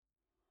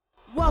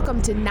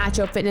Welcome to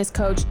Nacho Fitness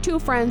Coach. Two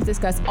friends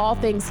discuss all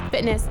things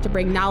fitness to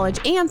bring knowledge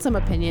and some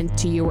opinions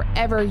to you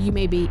wherever you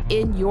may be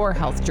in your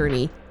health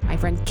journey. My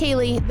friend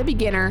Kaylee, the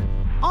beginner,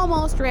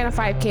 almost ran a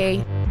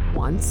 5K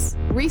once,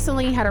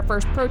 recently had her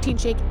first protein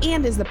shake,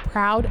 and is the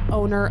proud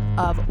owner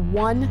of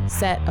one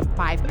set of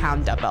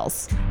 5-pound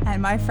dumbbells.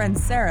 And my friend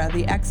Sarah,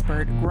 the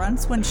expert,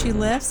 grunts when she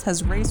lifts,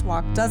 has race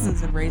walked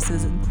dozens of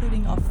races,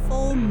 including a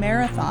full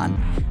marathon,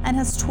 and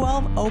has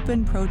 12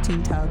 open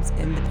protein tubs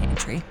in the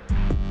pantry.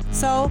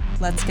 So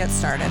let's get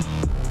started.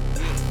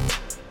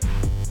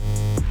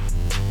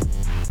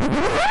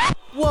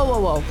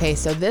 Whoa. Okay,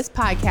 so this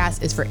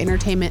podcast is for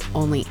entertainment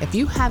only. If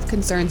you have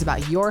concerns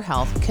about your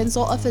health,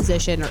 consult a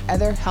physician or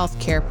other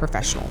healthcare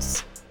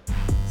professionals.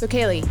 So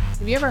Kaylee,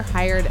 have you ever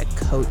hired a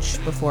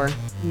coach before?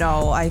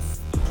 No, I've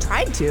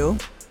tried to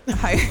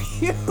hire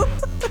you.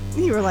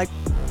 You were like,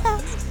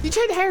 pass. You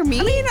tried to hire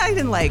me? I mean, I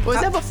didn't like. Was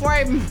that before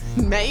I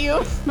met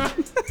you?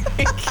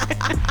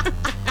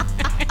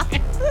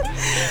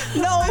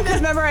 No, because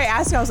remember I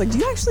asked you, I was like, do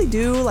you actually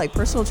do like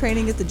personal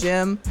training at the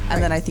gym?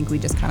 And then I think we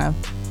just kind of.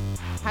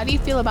 How do you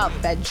feel about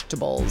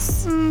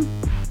vegetables?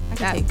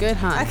 That's good,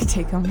 huh? I could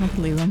take them. I could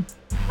leave them.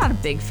 Not a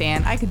big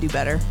fan. I could do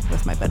better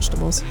with my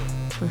vegetables,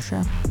 for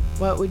sure.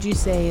 What would you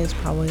say is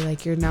probably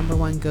like your number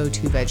one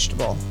go-to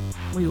vegetable?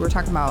 We were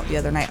talking about the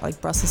other night,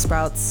 like Brussels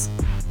sprouts.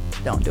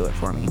 Don't do it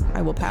for me.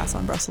 I will pass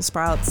on Brussels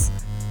sprouts.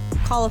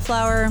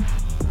 Cauliflower.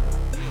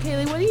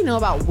 Kaylee, what do you know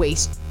about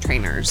waist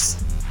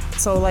trainers?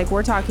 So like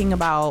we're talking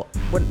about,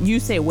 when you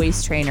say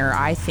waist trainer,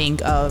 I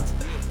think of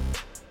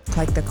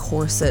like the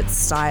corset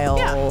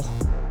style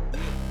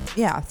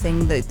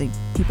thing that the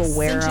people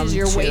wear them Cinches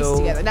your to. waist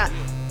together. Not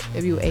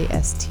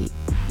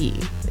W-A-S-T-E,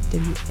 but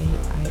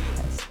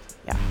W-A-I-S.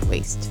 Yeah,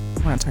 waist.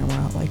 We're not talking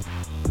about like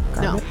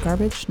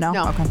garbage? No?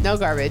 Okay. No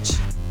garbage.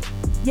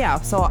 Yeah,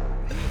 so.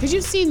 Because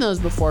you've seen those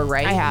before,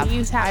 right? I have.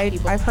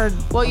 I've heard.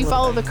 Well, you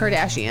follow the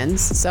Kardashians,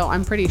 so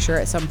I'm pretty sure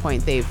at some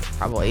point they've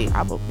probably.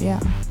 Yeah.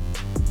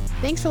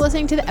 Thanks for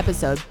listening to the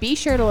episode. Be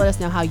sure to let us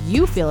know how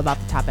you feel about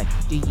the topic.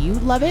 Do you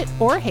love it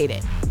or hate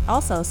it?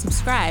 Also,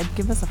 subscribe,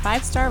 give us a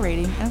 5-star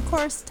rating, and of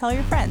course, tell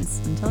your friends.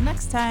 Until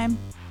next time.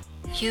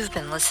 You've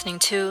been listening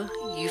to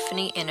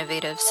Euphony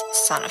Innovatives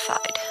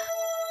Sonified.